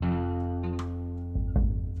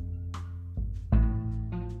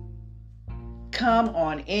Come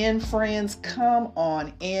on in, friends. Come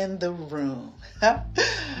on in the room.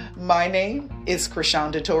 My name is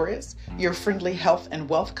Krys Torres, your friendly health and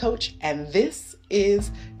wealth coach, and this is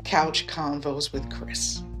Couch Convos with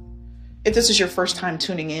Krys. If this is your first time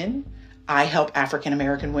tuning in, I help African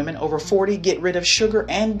American women over 40 get rid of sugar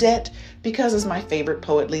and debt because, as my favorite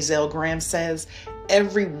poet Lizelle Graham says,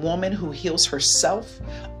 every woman who heals herself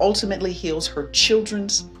ultimately heals her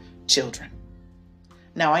children's children.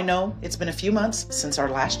 Now, I know it's been a few months since our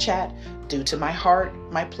last chat due to my heart,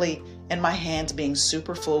 my plate, and my hands being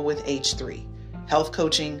super full with H3, health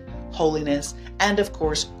coaching, holiness, and of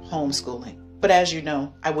course, homeschooling. But as you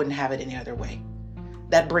know, I wouldn't have it any other way.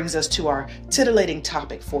 That brings us to our titillating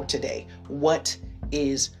topic for today. What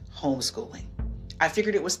is homeschooling? I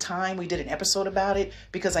figured it was time we did an episode about it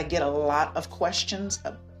because I get a lot of questions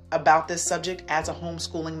about this subject as a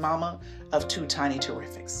homeschooling mama of two tiny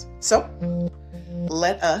terrifics. So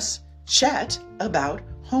let us chat about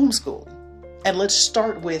homeschooling. And let's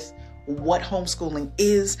start with what homeschooling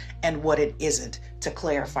is and what it isn't to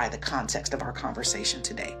clarify the context of our conversation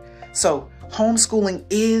today. So homeschooling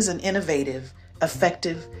is an innovative,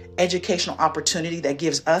 effective educational opportunity that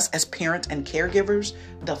gives us as parents and caregivers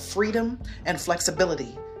the freedom and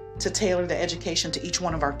flexibility to tailor the education to each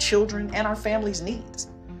one of our children and our family's needs.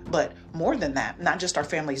 But more than that, not just our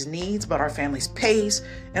family's needs, but our family's pace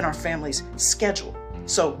and our family's schedule.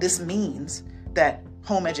 So this means that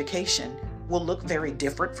home education will look very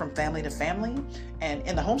different from family to family. And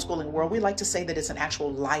in the homeschooling world, we like to say that it's an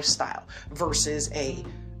actual lifestyle versus a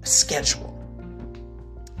schedule.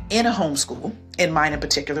 In a homeschool, in mine in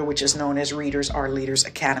particular, which is known as Readers Are Leaders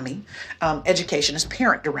Academy, education is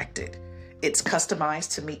parent directed. It's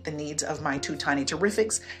customized to meet the needs of my two tiny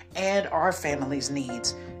terrifics and our family's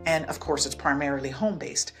needs. And of course, it's primarily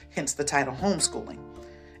home-based, hence the title homeschooling.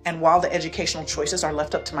 And while the educational choices are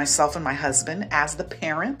left up to myself and my husband as the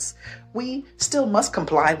parents, we still must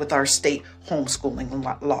comply with our state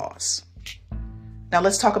homeschooling laws. Now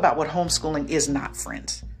let's talk about what homeschooling is not,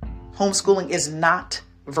 friends. Homeschooling is not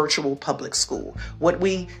virtual public school. What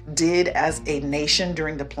we did as a nation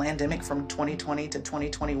during the pandemic from 2020 to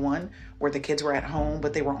 2021, where the kids were at home,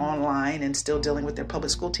 but they were online and still dealing with their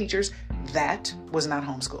public school teachers, that was not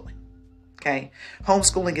homeschooling. Okay.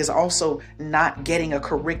 Homeschooling is also not getting a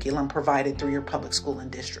curriculum provided through your public school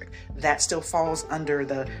and district. That still falls under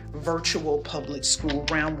the virtual public school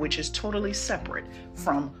realm, which is totally separate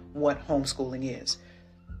from what homeschooling is.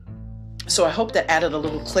 So I hope that added a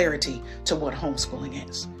little clarity to what homeschooling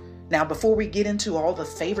is. Now, before we get into all the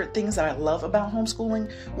favorite things that I love about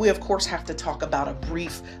homeschooling, we of course have to talk about a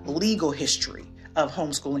brief legal history of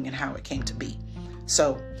homeschooling and how it came to be.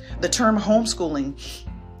 So the term homeschooling,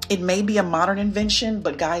 it may be a modern invention,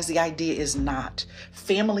 but guys, the idea is not.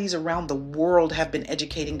 Families around the world have been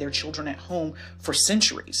educating their children at home for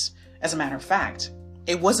centuries. As a matter of fact,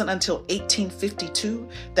 it wasn't until 1852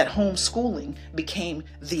 that homeschooling became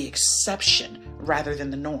the exception rather than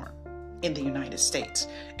the norm in the United States.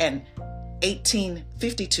 And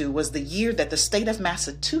 1852 was the year that the state of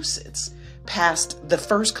Massachusetts passed the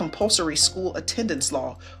first compulsory school attendance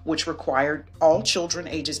law, which required all children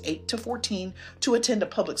ages 8 to 14 to attend a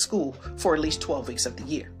public school for at least 12 weeks of the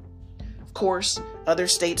year. Of course, other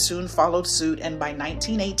states soon followed suit, and by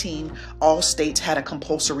 1918, all states had a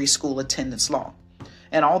compulsory school attendance law.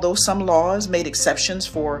 And although some laws made exceptions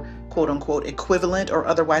for quote unquote equivalent or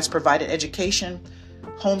otherwise provided education,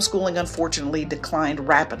 homeschooling unfortunately declined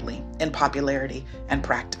rapidly in popularity and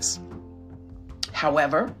practice.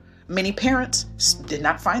 However, many parents did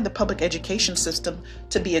not find the public education system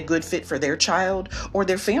to be a good fit for their child or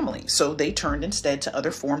their family, so they turned instead to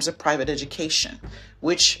other forms of private education,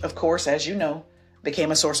 which, of course, as you know,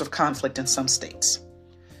 became a source of conflict in some states.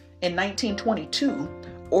 In 1922,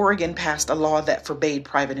 Oregon passed a law that forbade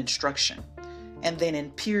private instruction. And then in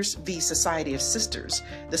Pierce v. Society of Sisters,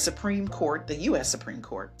 the Supreme Court, the U.S. Supreme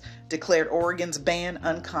Court, declared Oregon's ban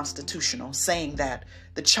unconstitutional, saying that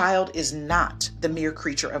the child is not the mere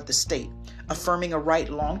creature of the state, affirming a right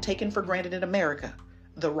long taken for granted in America,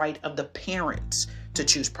 the right of the parents to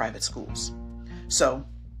choose private schools. So,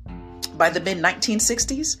 by the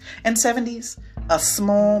mid-1960s and 70s, a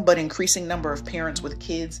small but increasing number of parents with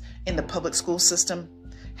kids in the public school system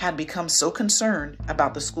had become so concerned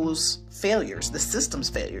about the school's failures, the system's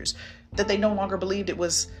failures, that they no longer believed it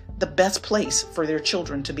was the best place for their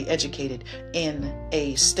children to be educated in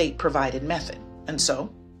a state-provided method. And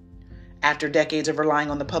so, after decades of relying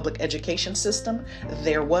on the public education system,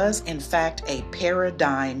 there was, in fact, a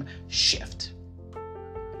paradigm shift.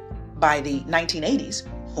 By the 1980s,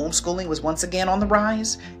 Homeschooling was once again on the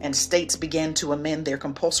rise, and states began to amend their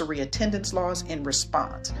compulsory attendance laws in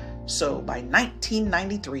response. So by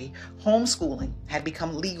 1993, homeschooling had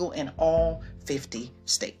become legal in all 50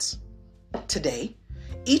 states. Today,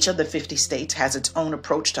 each of the 50 states has its own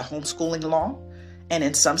approach to homeschooling law, and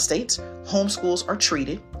in some states, homeschools are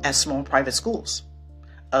treated as small private schools.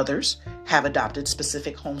 Others have adopted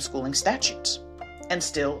specific homeschooling statutes, and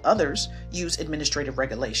still others use administrative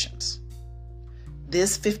regulations.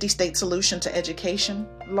 This 50-state solution to education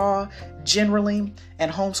law generally and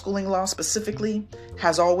homeschooling law specifically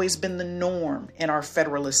has always been the norm in our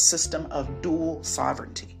federalist system of dual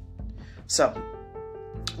sovereignty. So,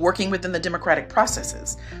 working within the democratic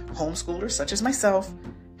processes, homeschoolers such as myself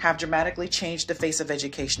have dramatically changed the face of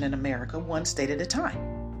education in America one state at a time.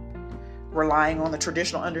 Relying on the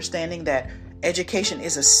traditional understanding that education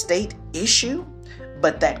is a state issue,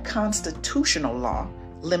 but that constitutional law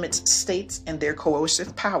limits states and their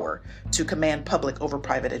coercive power to command public over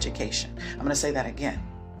private education. I'm going to say that again.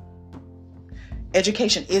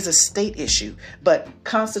 Education is a state issue, but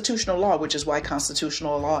constitutional law, which is why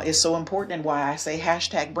constitutional law is so important and why I say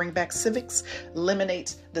 #BringBackCivics,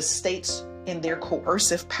 eliminates the states in their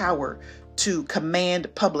coercive power to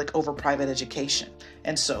command public over private education.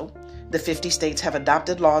 And so the 50 states have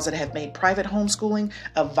adopted laws that have made private homeschooling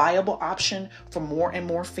a viable option for more and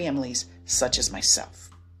more families, such as myself.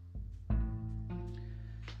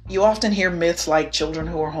 You often hear myths like children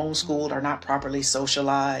who are homeschooled are not properly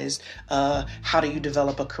socialized. How do you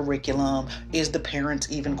develop a curriculum? Is the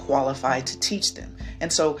parent even qualified to teach them?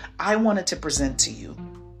 And so I wanted to present to you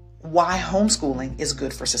why homeschooling is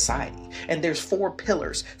good for society. And there's 4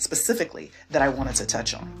 pillars specifically that I wanted to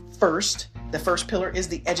touch on. First, the first pillar is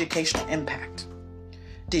the educational impact.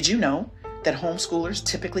 Did you know that homeschoolers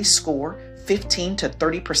typically score 15 to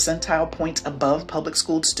 30 percentile points above public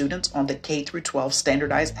school students on the K through 12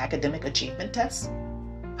 standardized academic achievement tests?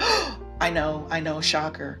 I know,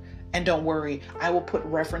 shocker. And don't worry, I will put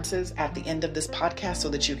references at the end of this podcast so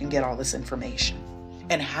that you can get all this information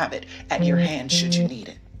and have it at your hand should you need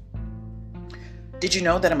it. Did you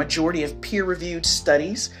know that a majority of peer-reviewed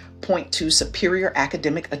studies point to superior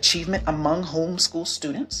academic achievement among homeschool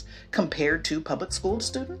students compared to public school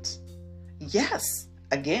students? Yes.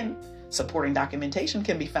 Again, supporting documentation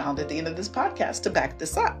can be found at the end of this podcast to back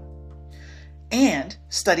this up. And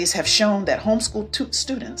studies have shown that homeschool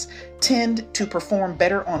students tend to perform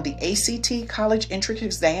better on the ACT college entrance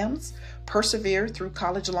exams, persevere through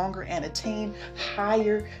college longer, and attain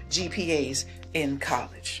higher GPAs in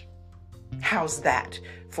college. How's that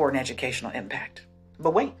for an educational impact?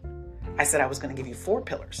 But wait, I said I was going to give you 4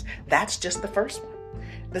 pillars. That's just the first one.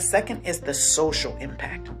 The second is the social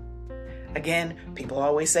impact. Again, people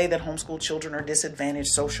always say that homeschool children are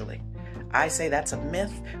disadvantaged socially. I say that's a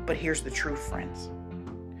myth, but here's the truth, friends.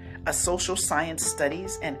 A social science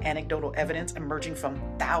studies and anecdotal evidence emerging from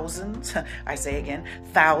thousands, I say again,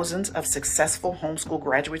 thousands of successful homeschool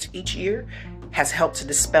graduates each year has helped to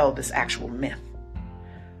dispel this actual myth.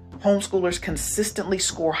 Homeschoolers consistently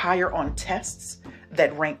score higher on tests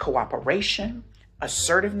that rank cooperation,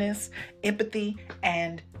 assertiveness, empathy,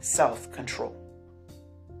 and self-control.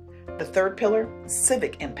 The third pillar,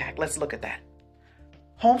 civic impact. Let's look at that.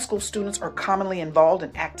 Homeschool students are commonly involved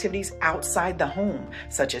in activities outside the home,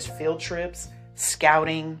 such as field trips,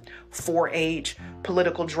 scouting, 4-H,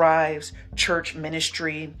 political drives, church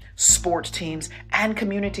ministry, sports teams, and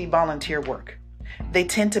community volunteer work. They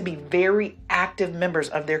tend to be very active members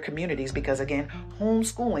of their communities because, again,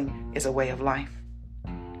 homeschooling is a way of life.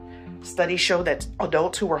 Studies show that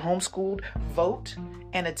adults who are homeschooled vote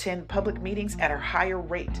and attend public meetings at a higher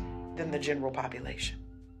rate than the general population.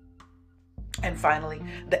 And finally,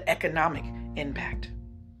 the economic impact.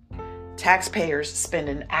 Taxpayers spend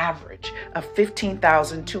an average of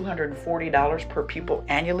 $15,240 per pupil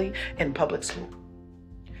annually in public school.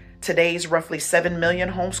 Today's roughly 7 million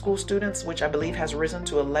homeschool students, which I believe has risen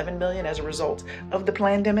to 11 million as a result of the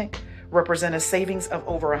pandemic, represent a savings of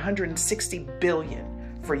over $160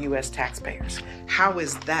 billion for U.S. taxpayers. How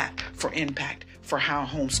is that for impact for how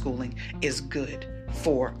homeschooling is good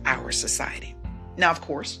for our society? Now, of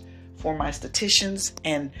course, for my statisticians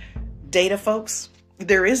and data folks,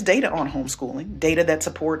 there is data on homeschooling, data that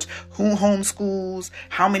supports who homeschools,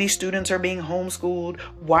 how many students are being homeschooled,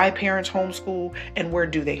 why parents homeschool, and where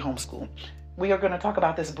do they homeschool. We are going to talk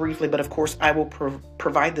about this briefly, but of course I will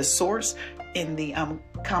provide the source in the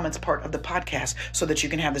comments part of the podcast so that you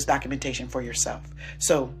can have this documentation for yourself.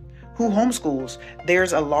 So who homeschools?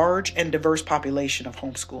 There's a large and diverse population of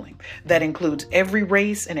homeschooling that includes every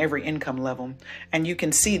race and every income level. And you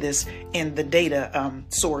can see this in the data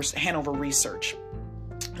source, Hanover Research.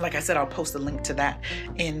 Like I said, I'll post a link to that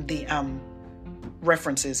in the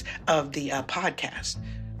references of the podcast.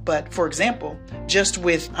 But for example, just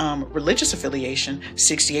with religious affiliation,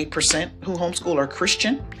 68% who homeschool are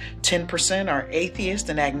Christian, 10% are atheist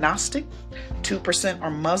and agnostic, 2% are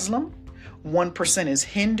Muslim, 1% is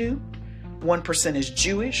Hindu, 1% is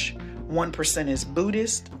Jewish, 1% is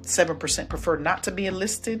Buddhist, 7% prefer not to be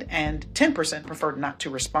enlisted, and 10% prefer not to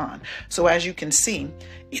respond. So as you can see,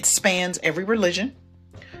 it spans every religion.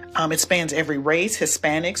 It spans every race: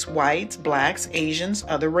 Hispanics, whites, blacks, Asians,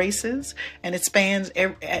 other races, and it spans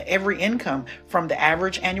every income, from the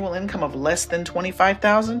average annual income of less than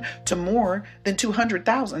 $25,000 to more than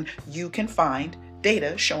 $200,000. You can find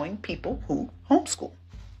data showing people who homeschool.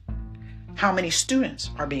 How many students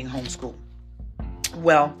are being homeschooled?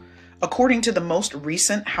 Well, according to the most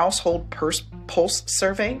recent Household Pulse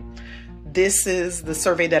survey, this is the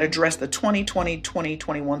survey that addressed the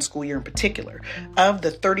 2020-2021 school year in particular. Of the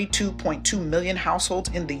 32.2 million households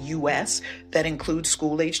in the U.S. that include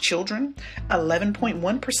school-age children,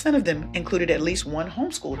 11.1% of them included at least one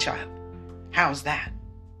homeschool child. How's that?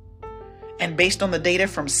 And based on the data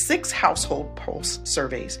from 6 Household Pulse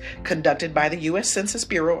surveys conducted by the U.S. Census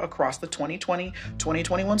Bureau across the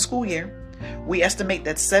 2020-2021 school year, we estimate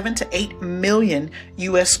that 7 to 8 million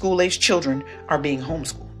U.S. school-age children are being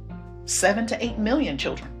homeschooled. 7 to 8 million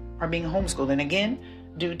children are being homeschooled. And again,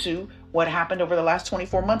 due to what happened over the last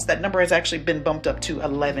 24 months, that number has actually been bumped up to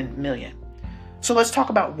 11 million. So let's talk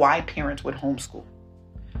about why parents would homeschool.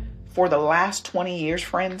 For the last 20 years,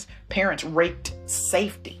 friends, parents ranked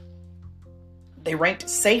safety. They ranked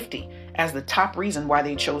safety as the top reason why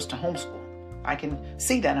they chose to homeschool. I can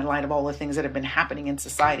see that in light of all the things that have been happening in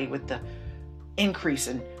society with the increase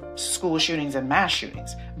in school shootings and mass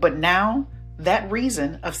shootings. But now, that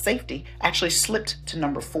reason of safety actually slipped to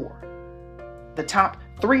number 4. The top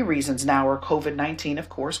 3 reasons now are COVID-19, of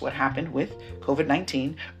course, what happened with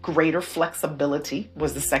COVID-19. Greater flexibility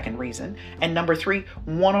was the second reason. And number 3,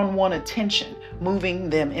 one-on-one attention,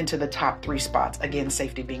 moving them into the top 3 spots. Again,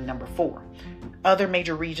 safety being number 4. Other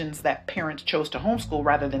major reasons that parents chose to homeschool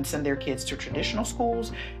rather than send their kids to traditional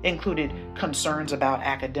schools included concerns about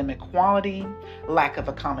academic quality, lack of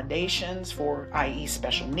accommodations for, i.e.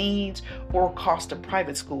 special needs, or cost of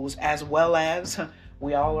private schools, as well as,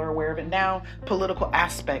 we all are aware of it now, political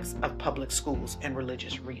aspects of public schools and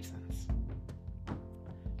religious reasons.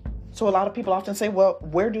 So a lot of people often say, well,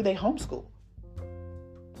 where do they homeschool?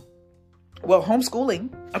 Well,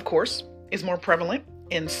 homeschooling, of course, is more prevalent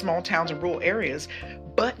in small towns and rural areas,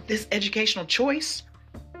 but this educational choice,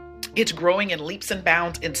 it's growing in leaps and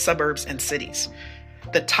bounds in suburbs and cities.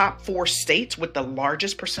 The top 4 states with the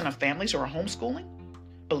largest percent of families who are homeschooling,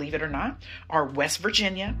 believe it or not, are West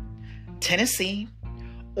Virginia, Tennessee,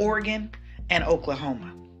 Oregon, and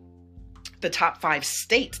Oklahoma. The top 5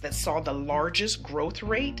 states that saw the largest growth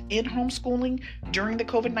rate in homeschooling during the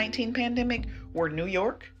COVID-19 pandemic were New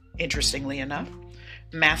York, interestingly enough,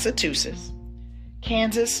 Massachusetts,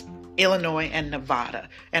 Kansas, Illinois, and Nevada.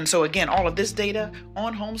 And so again, all of this data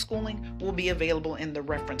on homeschooling will be available in the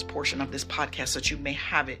reference portion of this podcast so that you may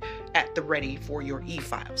have it at the ready for your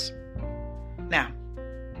e-files. Now,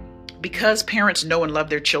 because parents know and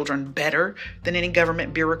love their children better than any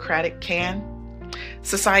government bureaucratic can,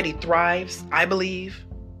 society thrives, I believe,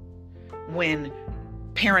 when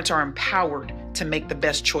parents are empowered to make the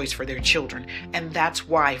best choice for their children. And that's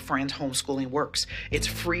why, friends, homeschooling works. It's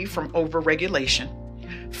free from overregulation.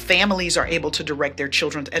 Families are able to direct their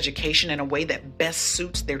children's education in a way that best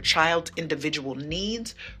suits their child's individual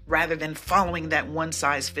needs rather than following that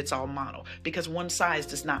one-size-fits-all model, because one size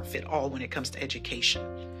does not fit all when it comes to education.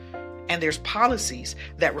 And there's policies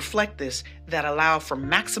that reflect this that allow for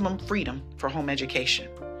maximum freedom for home education.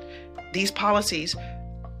 These policies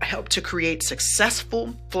help to create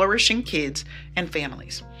successful, flourishing kids and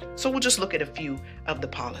families. So we'll just look at a few of the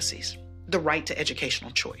policies. The right to educational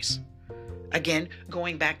choice. Again,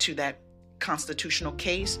 going back to that constitutional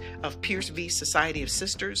case of Pierce v. Society of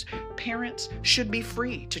Sisters, parents should be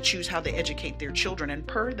free to choose how they educate their children. And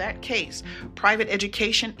per that case, private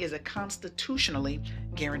education is a constitutionally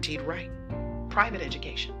guaranteed right. Private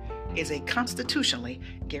education is a constitutionally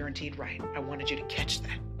guaranteed right. I wanted you to catch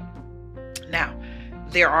that. Now,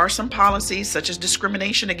 there are some policies such as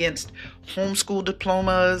discrimination against homeschool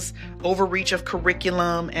diplomas, overreach of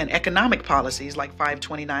curriculum, and economic policies like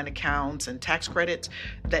 529 accounts and tax credits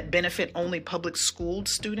that benefit only public school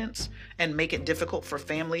students and make it difficult for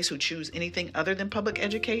families who choose anything other than public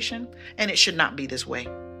education. And it should not be this way.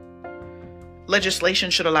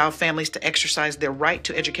 Legislation should allow families to exercise their right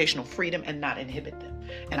to educational freedom and not inhibit them.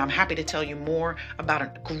 And I'm happy to tell you more about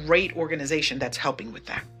a great organization that's helping with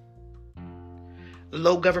that.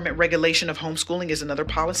 Low government regulation of homeschooling is another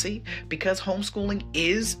policy. Because homeschooling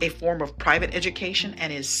is a form of private education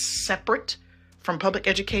and is separate from public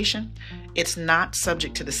education, it's not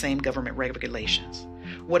subject to the same government regulations.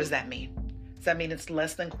 What does that mean? Does that mean it's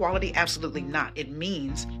less than quality? Absolutely not. It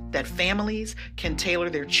means that families can tailor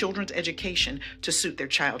their children's education to suit their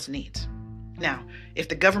child's needs. Now, if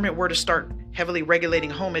the government were to start heavily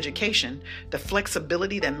regulating home education, the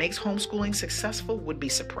flexibility that makes homeschooling successful would be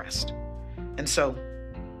suppressed. And so,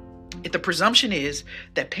 if the presumption is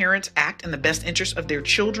that parents act in the best interest of their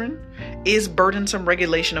children, is burdensome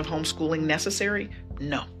regulation of homeschooling necessary?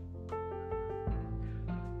 No.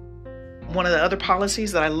 One of the other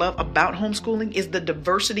policies that I love about homeschooling is the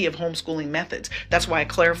diversity of homeschooling methods. That's why I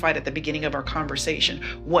clarified at the beginning of our conversation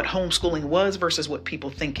what homeschooling was versus what people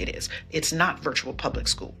think it is. It's not virtual public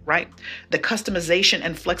school, right? The customization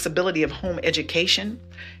and flexibility of home education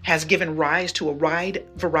has given rise to a wide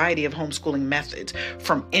variety of homeschooling methods,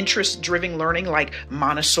 from interest-driven learning like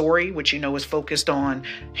Montessori, which is focused on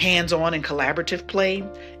hands-on and collaborative play,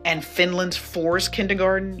 and Finland's forest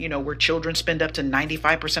kindergarten, where children spend up to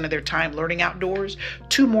 95% of their time learning outdoors,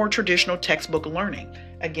 to more traditional textbook learning.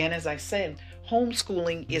 Again, as I said,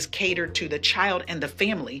 homeschooling is catered to the child and the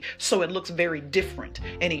family, so it looks very different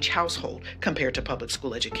in each household compared to public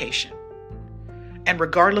school education. And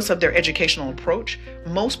regardless of their educational approach,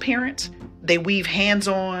 most parents, they weave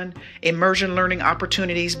hands-on, immersion learning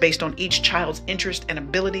opportunities based on each child's interest and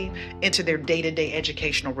ability into their day-to-day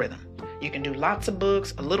educational rhythm. You can do lots of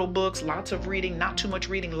books, lots of reading, not too much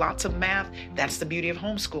reading, lots of math. That's the beauty of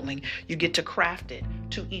homeschooling. You get to craft it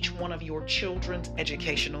to each one of your children's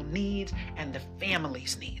educational needs and the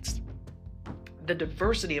family's needs. The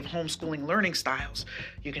diversity of homeschooling learning styles.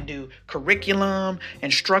 You can do curriculum,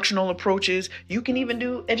 instructional approaches. You can even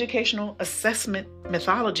do educational assessment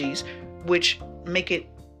methodologies, which make it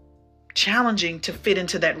challenging to fit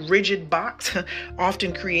into that rigid box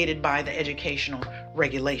often created by the educational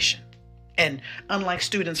regulation. And unlike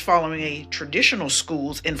students following a traditional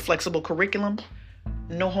school's inflexible curriculum,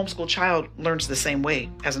 no homeschool child learns the same way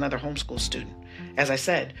as another homeschool student. As I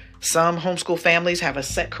said, some homeschool families have a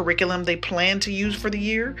set curriculum they plan to use for the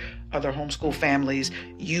year. Other homeschool families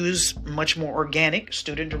use much more organic,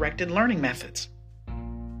 student-directed learning methods.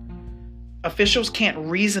 Officials can't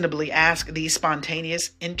reasonably ask these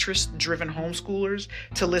spontaneous, interest-driven homeschoolers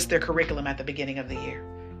to list their curriculum at the beginning of the year,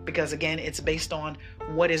 because again, it's based on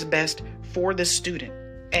what is best for the student.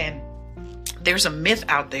 And there's a myth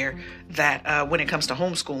out there that when it comes to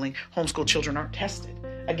homeschooling, homeschool children aren't tested.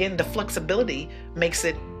 Again, the flexibility makes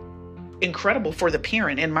it incredible for the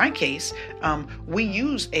parent. In my case, we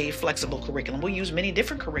use a flexible curriculum. We use many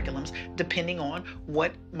different curriculums depending on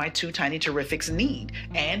what my two tiny terrifics need.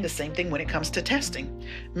 And the same thing when it comes to testing.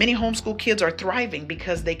 Many homeschool kids are thriving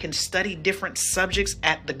because they can study different subjects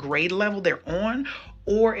at the grade level they're on,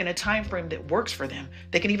 or in a time frame that works for them.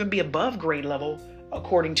 They can even be above grade level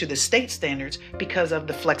according to the state standards because of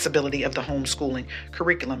the flexibility of the homeschooling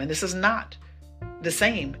curriculum. And this is not the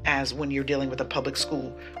same as when you're dealing with a public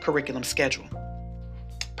school curriculum schedule.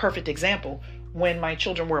 Perfect example, when my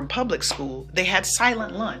children were in public school, they had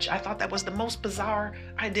silent lunch. I thought that was the most bizarre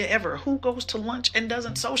idea ever. Who goes to lunch and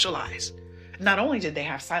doesn't socialize? Not only did they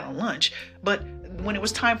have silent lunch, but when it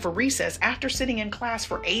was time for recess, after sitting in class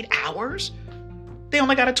for 8 hours, they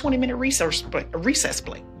only got a 20-minute recess break.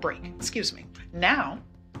 Now,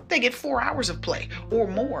 they get 4 hours of play or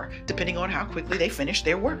more, depending on how quickly they finish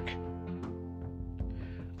their work.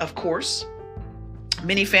 Of course,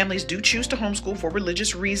 many families do choose to homeschool for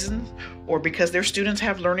religious reasons or because their students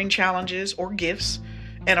have learning challenges or gifts,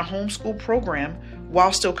 and a homeschool program,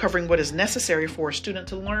 while still covering what is necessary for a student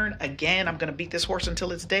to learn, again, I'm going to beat this horse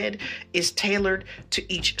until it's dead, is tailored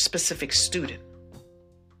to each specific student.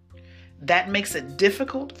 That makes it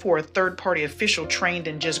difficult for a third-party official trained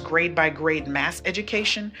in just grade-by-grade mass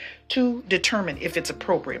education to determine if it's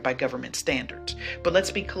appropriate by government standards. But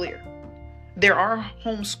let's be clear. There are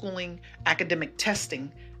homeschooling academic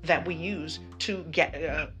testing that we use to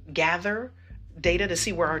gather data to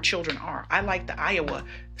see where our children are. I like the Iowa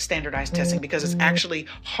standardized testing because it's actually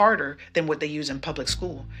harder than what they use in public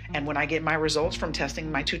school. And when I get my results from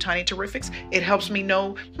testing my two tiny terrifics, it helps me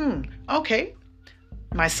know, okay,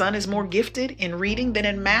 my son is more gifted in reading than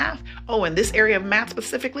in math. Oh, in this area of math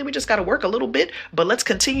specifically, we just got to work a little bit, but let's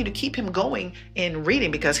continue to keep him going in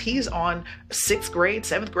reading because he's on 6th grade,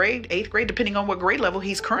 7th grade, 8th grade, depending on what grade level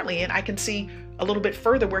he's currently in. I can see a little bit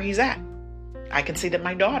further where he's at. I can see that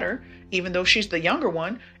my daughter, even though she's the younger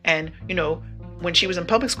one and, When she was in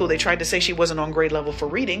public school, they tried to say she wasn't on grade level for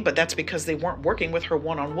reading, but that's because they weren't working with her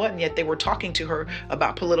one-on-one, yet they were talking to her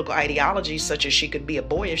about political ideologies, such as she could be a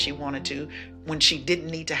boy if she wanted to, when she didn't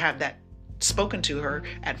need to have that spoken to her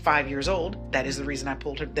at 5 years old. That is the reason I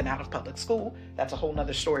pulled her then out of public school. That's a whole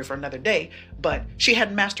nother story for another day. But she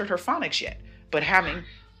hadn't mastered her phonics yet. But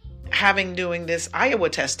having doing this Iowa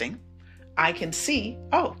testing, I can see,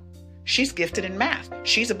 oh, she's gifted in math.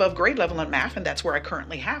 She's above grade level in math, and that's where I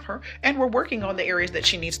currently have her. And we're working on the areas that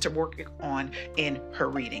she needs to work on in her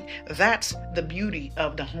reading. That's the beauty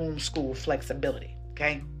of the homeschool flexibility,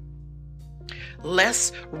 okay?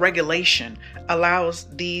 Less regulation allows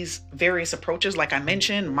these various approaches, like I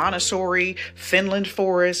mentioned, Montessori, Finland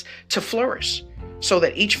Forest, to flourish so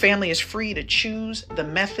that each family is free to choose the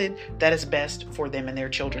method that is best for them and their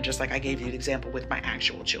children, just like I gave you the example with my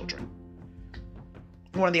actual children.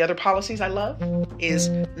 One of the other policies I love is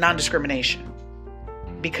non-discrimination.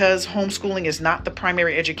 Because homeschooling is not the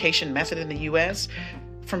primary education method in the U.S.,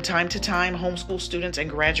 from time to time, homeschool students and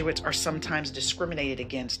graduates are sometimes discriminated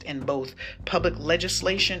against in both public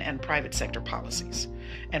legislation and private sector policies.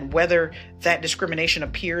 And whether that discrimination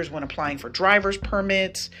appears when applying for driver's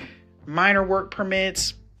permits, minor work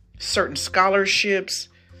permits, certain scholarships,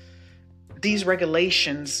 these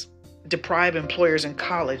regulations deprive employers and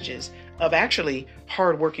colleges of actually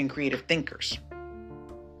hardworking creative thinkers.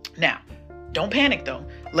 Now, don't panic though.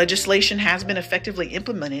 Legislation has been effectively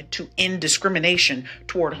implemented to end discrimination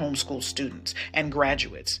toward homeschool students and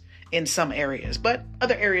graduates in some areas, but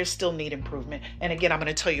other areas still need improvement. And again, I'm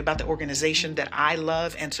going to tell you about the organization that I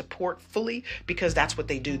love and support fully, because that's what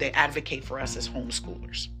they do. They advocate for us as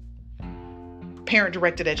homeschoolers.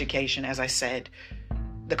 Parent-directed education, as I said,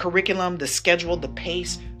 the curriculum, the schedule, the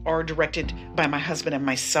pace are directed by my husband and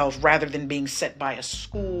myself rather than being set by a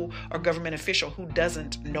school or government official who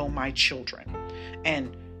doesn't know my children.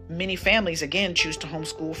 And many families, again, choose to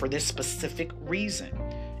homeschool for this specific reason,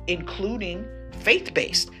 including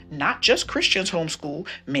faith-based, not just Christians homeschool,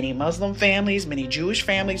 many Muslim families, many Jewish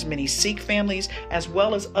families, many Sikh families, as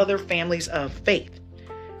well as other families of faith,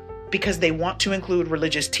 because they want to include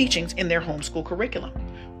religious teachings in their homeschool curriculum,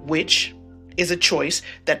 which is a choice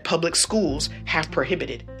that public schools have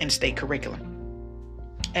prohibited in state curriculum.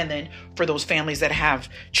 And then for those families that have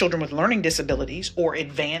children with learning disabilities or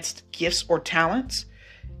advanced gifts or talents,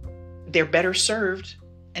 they're better served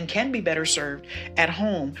and can be better served at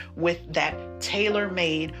home with that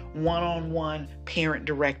tailor-made, one-on-one,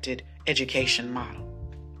 parent-directed education model.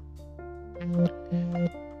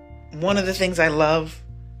 One of the things I love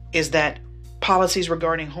is that policies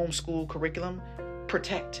regarding homeschool curriculum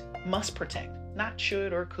must protect, not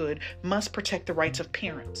should or could, must protect the rights of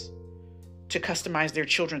parents to customize their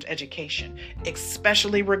children's education,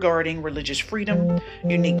 especially regarding religious freedom,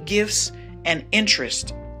 unique gifts, and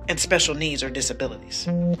interest, and special needs or disabilities.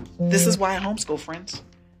 This is why I homeschool, friends.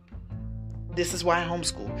 This is why I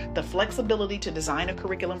homeschool. The flexibility to design a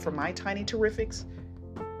curriculum for my tiny terrifics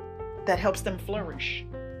that helps them flourish.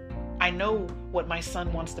 I know what my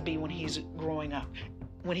son wants to be when he's growing up,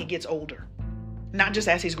 when he gets older. Not just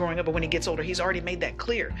as he's growing up, but when he gets older. He's already made that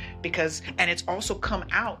clear and it's also come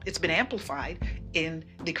out, it's been amplified in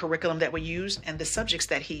the curriculum that we use and the subjects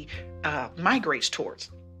that he migrates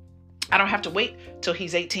towards. I don't have to wait till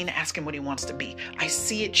he's 18 to ask him what he wants to be. I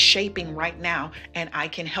see it shaping right now, and I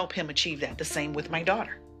can help him achieve that. The same with my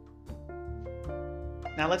daughter.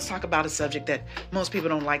 Now let's talk about a subject that most people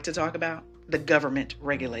don't like to talk about, the government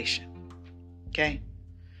regulation. Okay?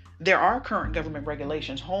 There are current government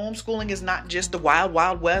regulations. Homeschooling is not just the wild,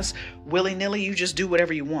 wild west, willy-nilly, you just do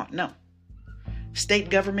whatever you want. No.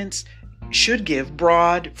 State governments should give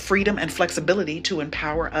broad freedom and flexibility to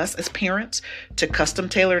empower us as parents to custom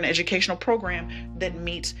tailor an educational program that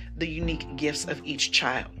meets the unique gifts of each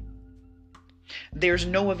child. There's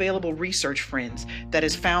no available research, friends, that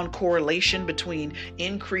has found correlation between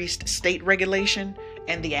increased state regulation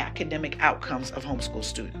and the academic outcomes of homeschool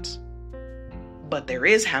students. But there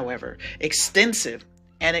is, however, extensive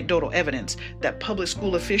anecdotal evidence that public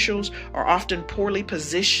school officials are often poorly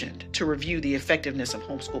positioned to review the effectiveness of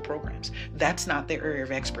homeschool programs. That's not their area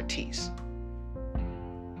of expertise.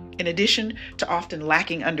 In addition to often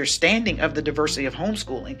lacking understanding of the diversity of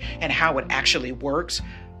homeschooling and how it actually works,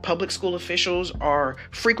 public school officials are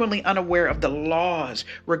frequently unaware of the laws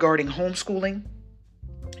regarding homeschooling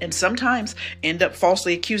and sometimes end up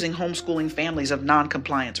falsely accusing homeschooling families of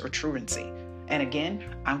non-compliance or truancy. And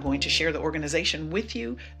again, I'm going to share the organization with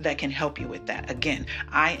you that can help you with that. Again,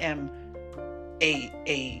 I am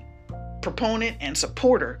a proponent and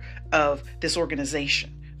supporter of this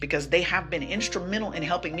organization, because they have been instrumental in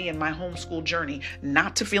helping me in my homeschool journey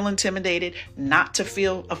not to feel intimidated, not to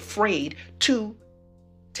feel afraid to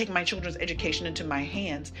take my children's education into my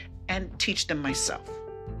hands and teach them myself.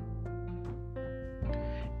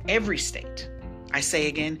 Every state, I say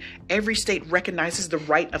again, every state recognizes the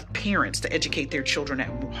right of parents to educate their children at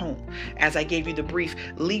home. As I gave you the brief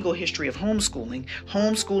legal history of homeschooling,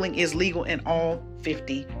 homeschooling is legal in all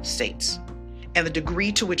 50 states. And the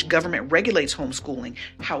degree to which government regulates homeschooling,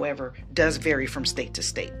 however, does vary from state to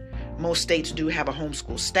state. Most states do have a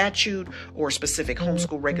homeschool statute or specific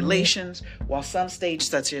homeschool regulations, while some states,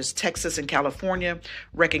 such as Texas and California,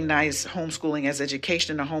 recognize homeschooling as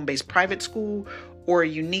education in a home-based private school or a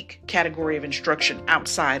unique category of instruction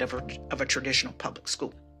outside of a traditional public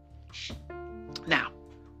school. Now,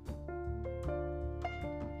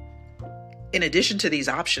 in addition to these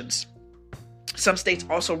options, some states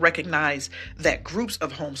also recognize that groups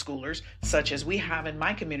of homeschoolers, such as we have in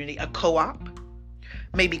my community, a co-op,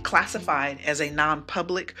 may be classified as a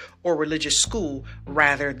non-public or religious school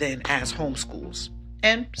rather than as homeschools.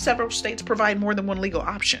 And several states provide more than one legal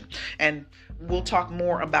option. And we'll talk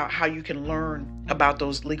more about how you can learn about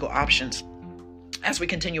those legal options as we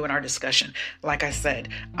continue in our discussion. Like I said,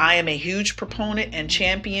 I am a huge proponent and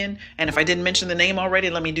champion, and if I didn't mention the name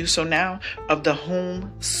already, let me do so now, of the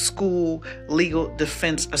Homeschool Legal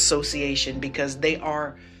Defense Association, because they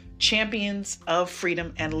are champions of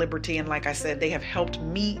freedom and liberty. And like I said, they have helped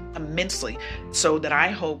me immensely, so that I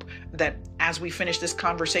hope that as we finish this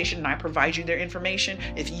conversation and I provide you their information,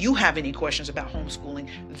 if you have any questions about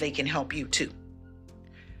homeschooling, they can help you too.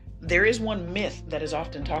 There is one myth that is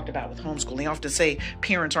often talked about with homeschooling. They often say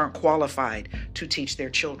parents aren't qualified to teach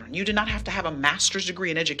their children. You do not have to have a master's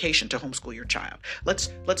degree in education to homeschool your child. Let's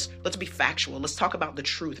be factual. Let's talk about the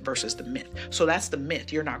truth versus the myth. So that's the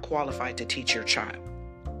myth. You're not qualified to teach your child.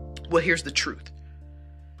 Well, here's the truth.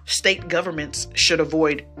 State governments should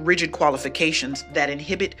avoid rigid qualifications that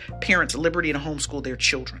inhibit parents' liberty to homeschool their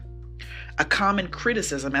children. A common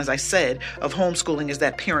criticism, as I said, of homeschooling is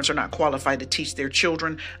that parents are not qualified to teach their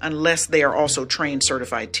children unless they are also trained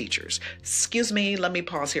certified teachers. Excuse me, let me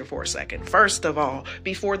pause here for a second. First of all,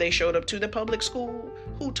 before they showed up to the public school,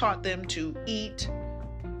 who taught them to eat,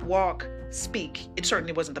 walk, speak? It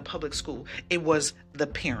certainly wasn't the public school. It was the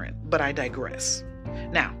parent, but I digress.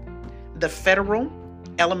 Now, the Federal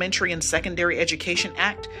Elementary and Secondary Education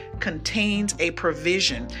Act contains a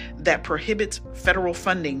provision that prohibits federal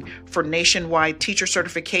funding for nationwide teacher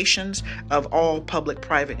certifications of all public,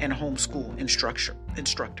 private, and homeschool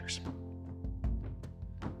instructors.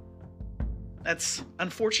 That's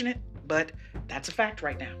unfortunate, but that's a fact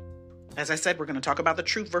right now. As I said, we're going to talk about the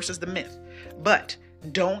truth versus the myth. But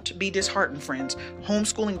don't be disheartened, friends.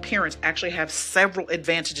 Homeschooling parents actually have several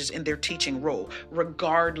advantages in their teaching role,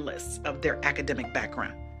 regardless of their academic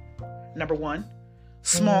background. Number one,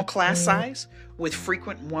 small class size with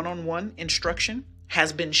frequent one-on-one instruction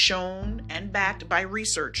has been shown and backed by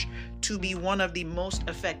research to be one of the most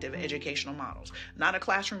effective educational models. Not a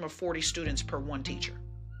classroom of 40 students per one teacher.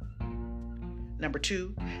 Number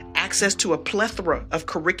two, access to a plethora of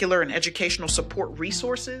curricular and educational support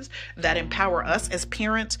resources that empower us as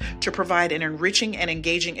parents to provide an enriching and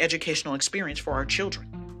engaging educational experience for our children.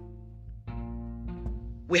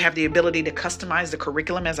 We have the ability to customize the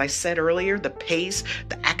curriculum, as I said earlier, the pace,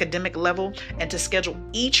 the academic level, and to schedule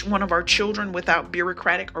each one of our children without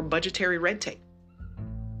bureaucratic or budgetary red tape.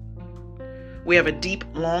 We have a deep,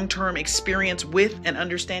 long-term experience with and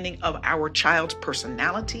understanding of our child's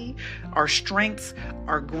personality, our strengths,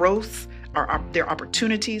 our growth, their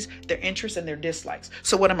opportunities, their interests, and their dislikes.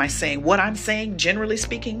 So what am I saying? What I'm saying, generally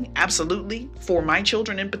speaking, absolutely, for my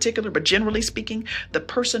children in particular, but generally speaking, the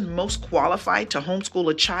person most qualified to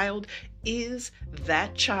homeschool a child is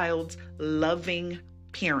that child's loving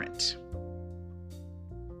parent.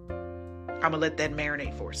 I'm going to let that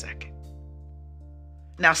marinate for a second.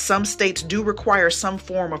 Now, some states do require some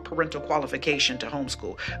form of parental qualification to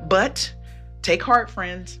homeschool, but take heart,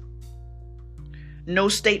 friends. No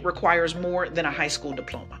state requires more than a high school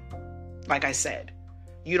diploma. Like I said,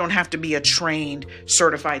 you don't have to be a trained,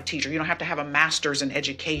 certified teacher. You don't have to have a master's in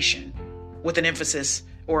education with an emphasis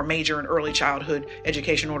or a major in early childhood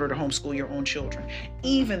education in order to homeschool your own children.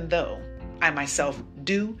 Even though I myself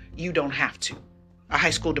do, you don't have to. A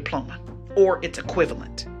high school diploma or its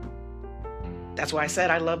equivalent. That's why I said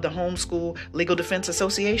I love the Homeschool Legal Defense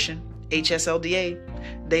Association,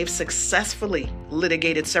 HSLDA. They've successfully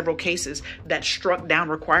litigated several cases that struck down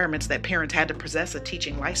requirements that parents had to possess a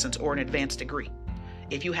teaching license or an advanced degree.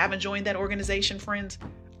 If you haven't joined that organization, friends,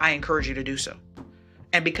 I encourage you to do so.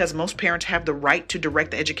 And because most parents have the right to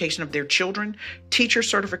direct the education of their children, teacher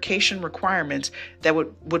certification requirements that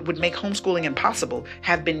would make homeschooling impossible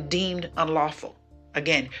have been deemed unlawful.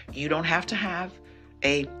 Again, you don't have to have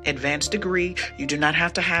an advanced degree. You do not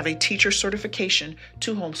have to have a teacher certification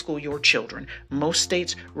to homeschool your children. Most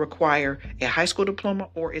states require a high school diploma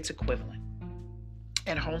or its equivalent.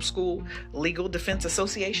 And Homeschool Legal Defense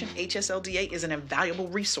Association, HSLDA, is an invaluable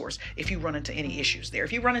resource if you run into any issues there.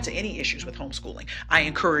 If you run into any issues with homeschooling, I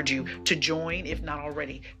encourage you to join, if not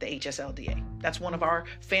already, the HSLDA. That's one of our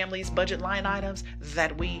family's budget line items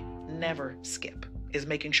that we never skip, is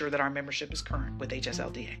making sure that our membership is current with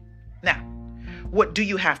HSLDA. Now, what do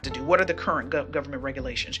you have to do? What are the current government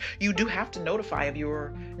regulations? You do have to notify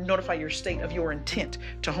your state of your intent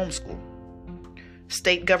to homeschool.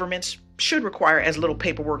 State governments should require as little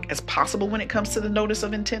paperwork as possible when it comes to the notice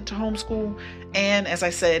of intent to homeschool. And as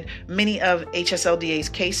I said, many of HSLDA's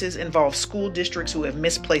cases involve school districts who have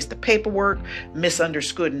misplaced the paperwork,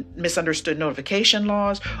 misunderstood notification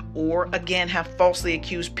laws, or again have falsely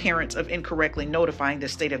accused parents of incorrectly notifying the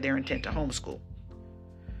state of their intent to homeschool.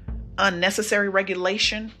 Unnecessary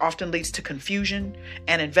regulation often leads to confusion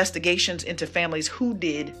and investigations into families who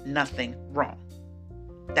did nothing wrong.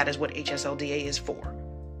 That is what HSLDA is for.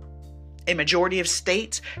 A majority of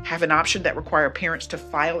states have an option that require parents to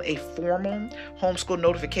file a formal homeschool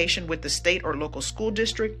notification with the state or local school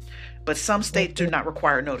district, but some states do not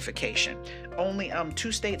require notification. Only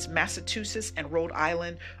 2 states, Massachusetts and Rhode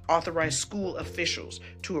Island, authorize school officials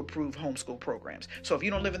to approve homeschool programs. So if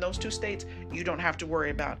you don't live in those 2 states, you don't have to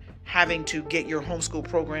worry about having to get your homeschool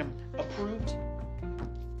program approved.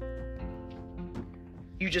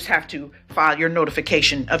 You just have to file your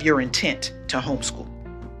notification of your intent to homeschool.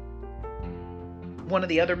 One of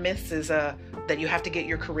the other myths is that you have to get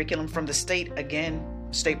your curriculum from the state. Again,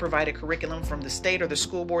 state-provided curriculum from the state or the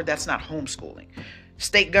school board, that's not homeschooling.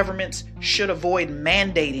 State governments should avoid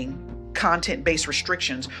mandating content-based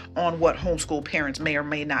restrictions on what homeschool parents may or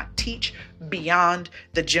may not teach beyond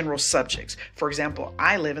the general subjects. For example,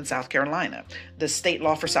 I live in South Carolina. The state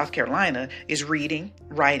law for South Carolina is reading,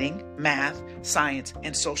 writing, math, science,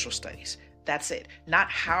 and social studies. That's it. Not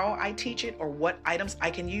how I teach it or what items I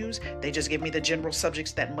can use. They just give me the general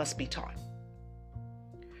subjects that must be taught.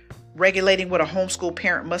 Regulating what a homeschool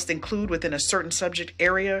parent must include within a certain subject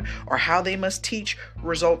area or how they must teach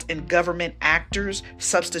results in government actors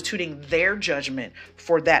substituting their judgment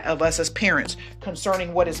for that of us as parents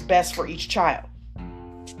concerning what is best for each child.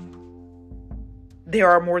 There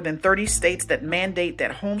are more than 30 states that mandate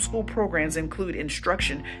that homeschool programs include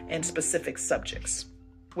instruction in specific subjects,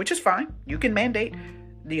 which is fine. You can mandate.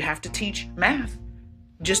 You have to teach math.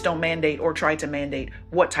 Just don't mandate or try to mandate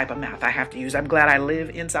what type of math I have to use. I'm glad I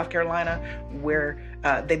live in South Carolina where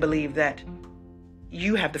they believe that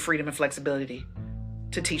you have the freedom and flexibility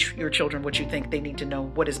to teach your children what you think they need to know,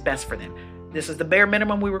 what is best for them. This is the bare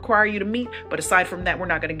minimum we require you to meet. But aside from that, we're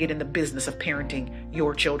not going to get in the business of parenting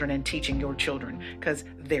your children and teaching your children because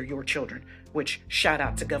they're your children, which shout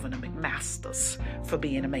out to Governor McMasters for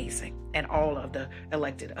being amazing and all of the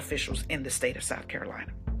elected officials in the state of South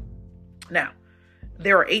Carolina. Now,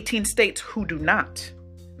 there are 18 states who do not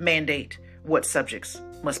mandate what subjects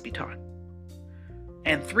must be taught.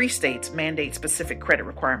 And 3 states mandate specific credit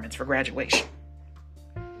requirements for graduation.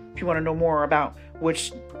 If you want to know more about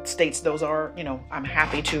which states those are, I'm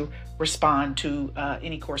happy to respond to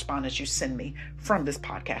any correspondence you send me from this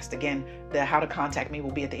podcast. Again, the how to contact me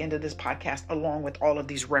will be at the end of this podcast, along with all of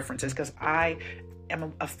these references, because I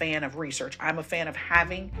am a fan of research. I'm a fan of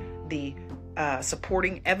having the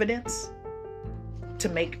supporting evidence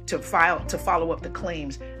to follow up the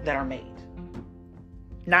claims that are made.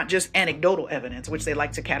 Not just anecdotal evidence, which they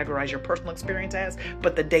like to categorize your personal experience as,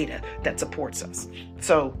 but the data that supports us.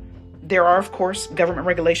 So there are, of course, government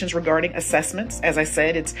regulations regarding assessments. As I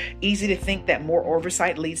said, it's easy to think that more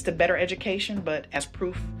oversight leads to better education, but as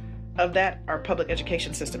proof of that, our public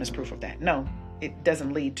education system is proof of that. No, it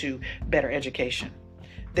doesn't lead to better education.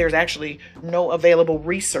 There's actually no available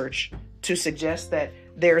research to suggest that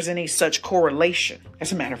there's any such correlation.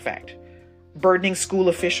 As a matter of fact, burdening school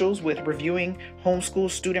officials with reviewing homeschool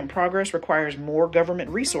student progress requires more government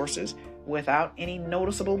resources without any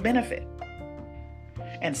noticeable benefit.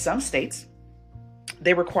 And some states,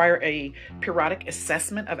 they require a periodic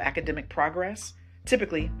assessment of academic progress.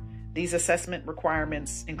 Typically, these assessment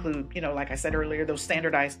requirements include, like I said earlier, those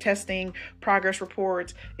standardized testing, progress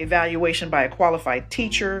reports, evaluation by a qualified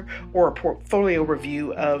teacher, or a portfolio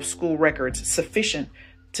review of school records sufficient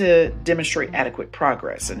to demonstrate adequate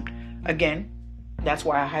progress. And again, that's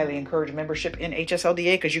why I highly encourage membership in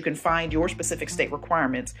HSLDA, because you can find your specific state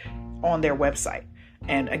requirements on their website.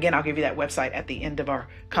 And again, I'll give you that website at the end of our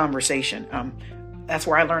conversation. That's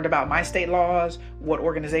where I learned about my state laws, what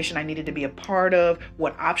organization I needed to be a part of,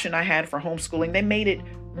 what option I had for homeschooling. They made it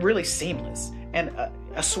really seamless and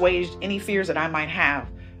assuaged any fears that I might have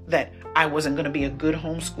that I wasn't going to be a good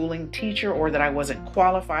homeschooling teacher, or that I wasn't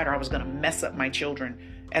qualified, or I was going to mess up my children,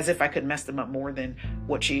 as if I could mess them up more than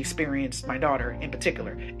what she experienced, my daughter in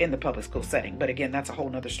particular, in the public school setting. But again, that's a whole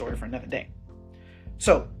nother story for another day.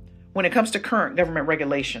 So when it comes to current government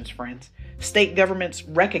regulations, friends, state governments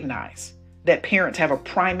recognize that parents have a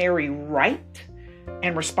primary right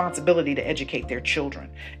and responsibility to educate their children.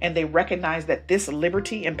 And they recognize that this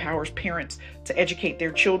liberty empowers parents to educate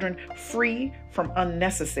their children free from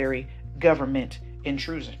unnecessary government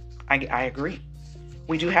intrusion. I agree.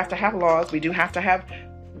 We do have to have laws. We do have to have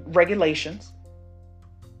regulations.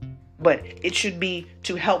 But it should be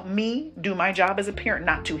to help me do my job as a parent,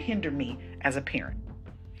 not to hinder me as a parent.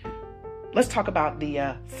 Let's talk about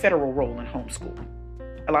the federal role in homeschooling.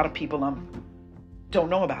 A lot of people don't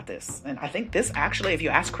know about this. And I think this actually, if you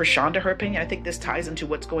ask Krys her opinion, I think this ties into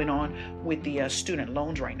what's going on with the student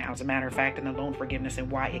loans right now, as a matter of fact, and the loan forgiveness, and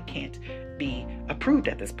why it can't be approved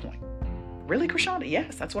at this point. Really, Krys?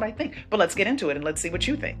 Yes, that's what I think. But let's get into it and let's see what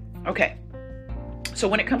you think. Okay. So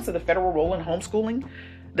when it comes to the federal role in homeschooling,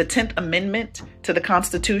 the 10th Amendment to the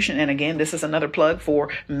Constitution, and again, this is another plug for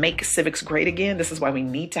Make Civics Great Again. This is why we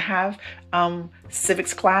need to have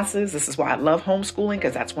civics classes. This is why I love homeschooling,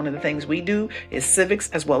 because that's one of the things we do is civics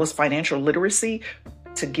as well as financial literacy,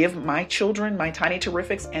 to give my children, my tiny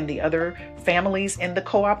terrifics, and the other families in the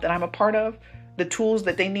co-op that I'm a part of, the tools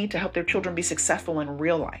that they need to help their children be successful in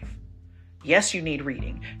real life. Yes, you need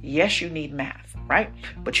reading. Yes, you need math, right?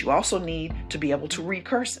 But you also need to be able to read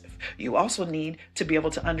cursive. You also need to be able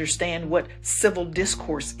to understand what civil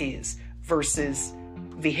discourse is versus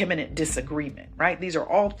vehement disagreement, right? These are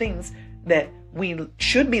all things that we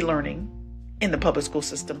should be learning in the public school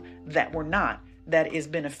system that we're not, that is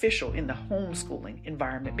beneficial in the homeschooling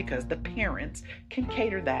environment, because the parents can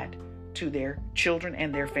cater that to their children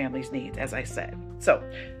and their families' needs, as I said. So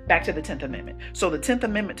back to the 10th Amendment. So the 10th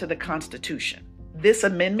Amendment to the Constitution. This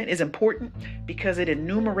amendment is important because it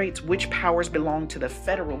enumerates which powers belong to the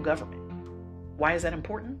federal government. Why is that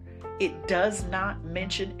important? It does not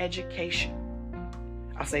mention education.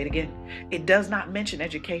 I'll say it again. It does not mention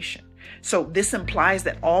education. So this implies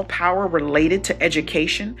that all power related to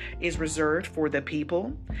education is reserved for the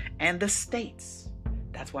people and the states.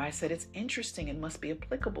 That's why I said it's interesting and must be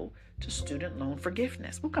applicable to student loan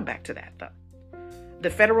forgiveness. We'll come back to that though. The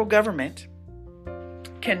federal government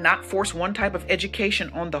cannot force one type of education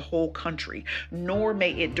on the whole country, nor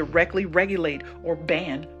may it directly regulate or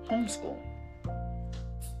ban homeschooling.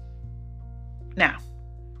 Now,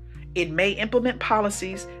 it may implement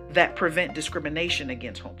policies that prevent discrimination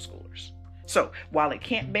against homeschoolers. So while it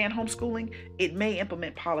can't ban homeschooling, it may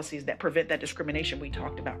implement policies that prevent that discrimination we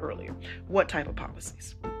talked about earlier. What type of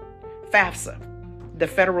policies? FAFSA, the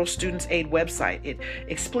Federal Students Aid website, it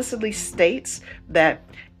explicitly states that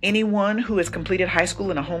anyone who has completed high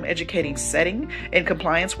school in a home educating setting in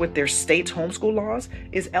compliance with their state's homeschool laws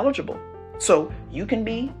is eligible. So you can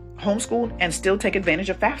be homeschooled and still take advantage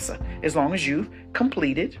of FAFSA as long as you've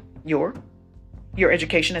completed your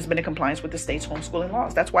education has been in compliance with the state's homeschooling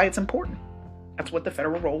laws. That's why it's important. That's what the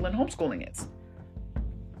federal role in homeschooling is.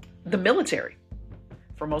 The military.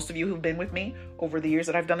 For most of you who've been with me over the years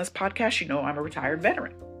that I've done this podcast, you know I'm a retired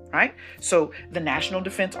veteran, right? So the National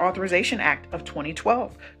Defense Authorization Act of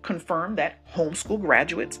 2012 confirmed that homeschool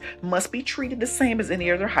graduates must be treated the same as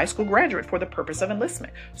any other high school graduate for the purpose of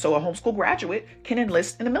enlistment. So a homeschool graduate can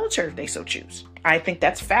enlist in the military if they so choose. I think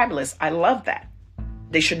that's fabulous. I love that.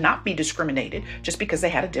 They should not be discriminated just because they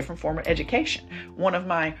had a different form of education. One of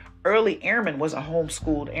my early airmen was a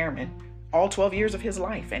homeschooled airman all 12 years of his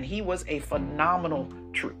life, and he was a phenomenal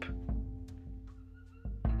troop.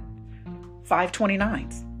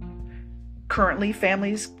 529s. Currently,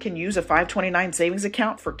 families can use a 529 savings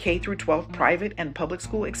account for K through 12 private and public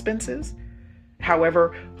school expenses.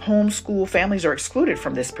 However, homeschool families are excluded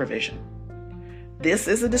from this provision. This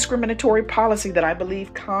is a discriminatory policy that I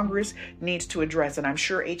believe Congress needs to address, and I'm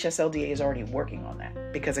sure HSLDA is already working on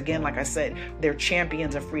that because, again, like I said, they're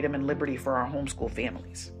champions of freedom and liberty for our homeschool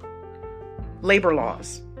families. Labor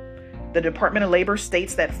laws. The Department of Labor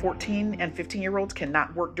states that 14 and 15-year-olds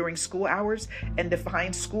cannot work during school hours and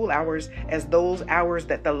defines school hours as those hours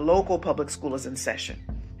that the local public school is in session.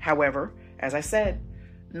 However, as I said,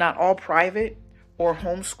 not all private or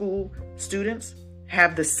homeschool students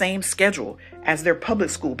have the same schedule as their public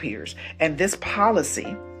school peers, and this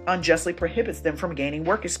policy unjustly prohibits them from gaining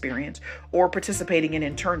work experience or participating in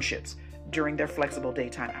internships during their flexible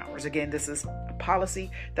daytime hours. Again, this is a policy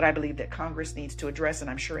that I believe that Congress needs to address, and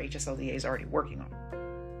I'm sure HSLDA is already working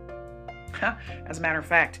on. As a matter of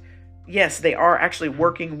fact, yes, they are actually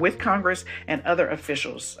working with Congress and other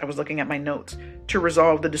officials. I was looking at my notes to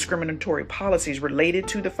resolve the discriminatory policies related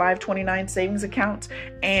to the 529 savings accounts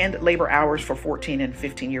and labor hours for 14 and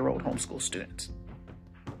 15-year-old homeschool students.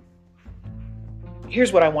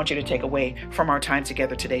 Here's what I want you to take away from our time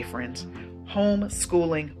together today, friends.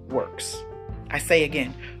 Homeschooling works. I say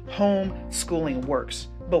again, homeschooling works.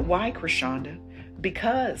 But why, Krishanda?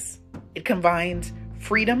 Because it combines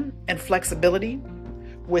freedom and flexibility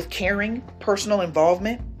with caring, personal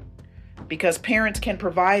involvement, because parents can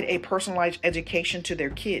provide a personalized education to their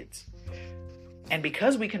kids. And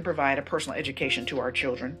because we can provide a personal education to our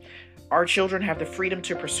children have the freedom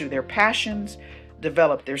to pursue their passions,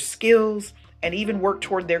 develop their skills, and even work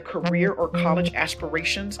toward their career or college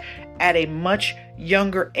aspirations at a much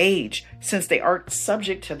younger age, since they aren't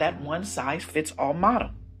subject to that one-size-fits-all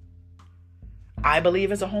model. I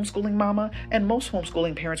believe as a homeschooling mama, and most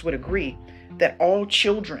homeschooling parents would agree, that all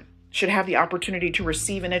children should have the opportunity to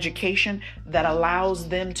receive an education that allows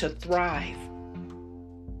them to thrive.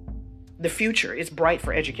 The future is bright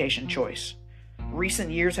for education choice.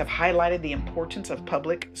 Recent years have highlighted the importance of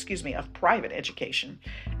private education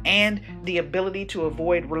and the ability to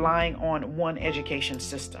avoid relying on one education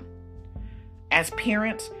system. As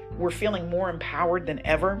parents, we're feeling more empowered than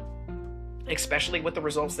ever, especially with the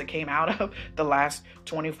results that came out of the last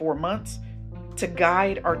 24 months, to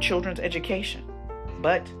guide our children's education.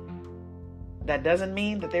 But that doesn't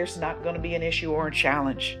mean that there's not going to be an issue or a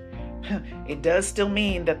challenge. It does still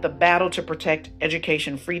mean that the battle to protect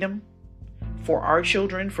education freedom for our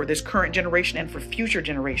children, for this current generation, and for future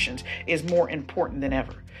generations is more important than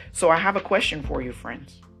ever. So I have a question for you,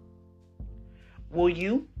 friends. Will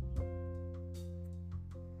you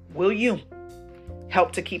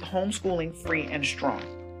help to keep homeschooling free and strong?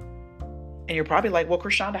 And you're probably like, well,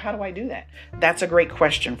 Krishanda, how do I do that? That's a great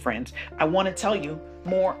question, friends. I want to tell you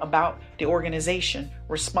more about the organization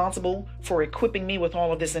responsible for equipping me with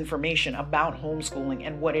all of this information about homeschooling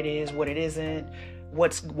and what it is, what it isn't,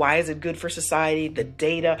 why is it good for society, the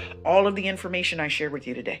data, all of the information I shared with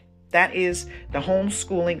you today. That is the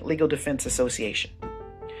Homeschooling Legal Defense Association,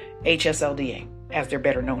 HSLDA, as they're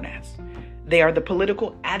better known as. They are the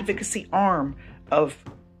political advocacy arm of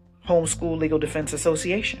Homeschool Legal Defense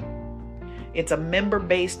Association. It's a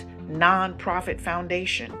member-based nonprofit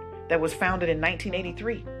foundation that was founded in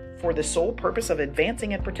 1983 for the sole purpose of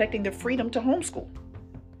advancing and protecting the freedom to homeschool.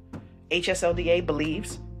 HSLDA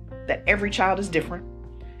believes that every child is different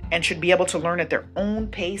and should be able to learn at their own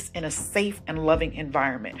pace in a safe and loving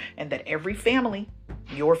environment, and that every family,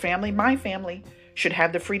 your family, my family, should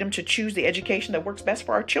have the freedom to choose the education that works best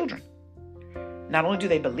for our children. Not only do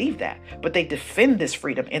they believe that, but they defend this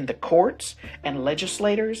freedom in the courts and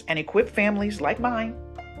legislators, and equip families like mine,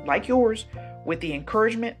 like yours, with the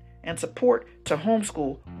encouragement and support to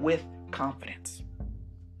homeschool with confidence.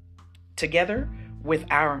 Together with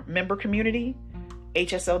our member community,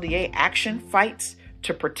 HSLDA Action fights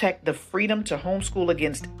to protect the freedom to homeschool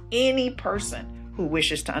against any person who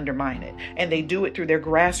wishes to undermine it. And they do it through their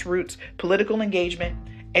grassroots political engagement,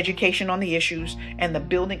 education on the issues, and the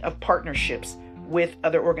building of partnerships with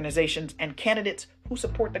other organizations and candidates who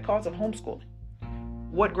support the cause of homeschooling.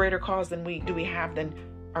 What greater cause do we have than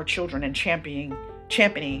our children and championing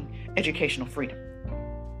educational freedom?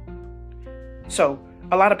 So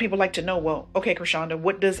a lot of people like to know, well, okay, Krishanda,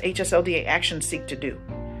 what does HSLDA Action seek to do?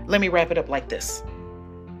 Let me wrap it up like this.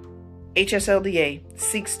 HSLDA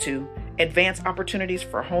seeks to advance opportunities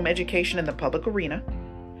for home education in the public arena,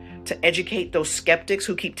 to educate those skeptics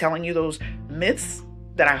who keep telling you those myths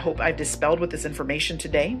that I hope I dispelled with this information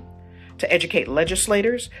today, to educate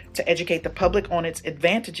legislators, to educate the public on its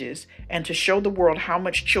advantages, and to show the world how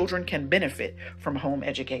much children can benefit from home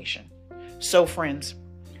education. So, friends,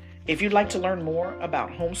 if you'd like to learn more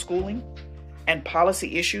about homeschooling and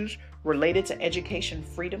policy issues related to education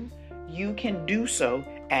freedom, you can do so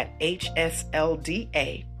at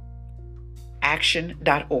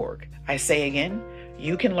hsldaaction.org. I say again,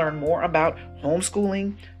 you can learn more about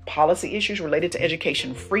homeschooling, policy issues related to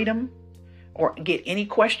education freedom, or get any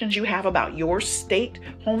questions you have about your state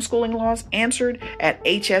homeschooling laws answered at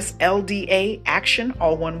hsldaaction,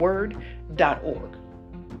 all one word, .org.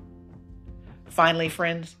 Finally,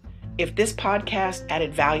 friends, if this podcast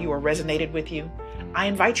added value or resonated with you, I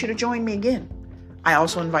invite you to join me again. I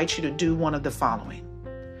also invite you to do one of the following.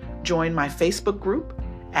 Join my Facebook group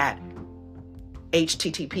at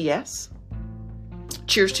https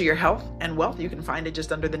Cheers to Your Health and Wealth. You can find it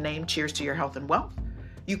just under the name Cheers to Your Health and Wealth.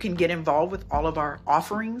 You can get involved with all of our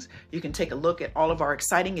offerings. You can take a look at all of our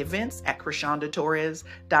exciting events at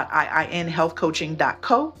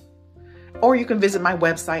krishandatorres.iinhealthcoaching.co, or you can visit my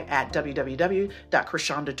website at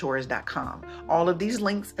www.krishandatorres.com. All of these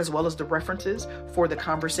links, as well as the references for the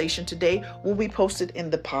conversation today, will be posted in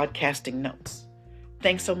the podcasting notes.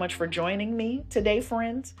 Thanks so much for joining me today,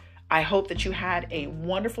 friends. I hope that you had a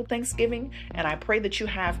wonderful Thanksgiving, and I pray that you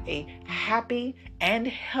have a happy and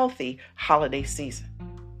healthy holiday season.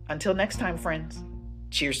 Until next time, friends,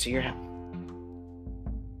 cheers to your health.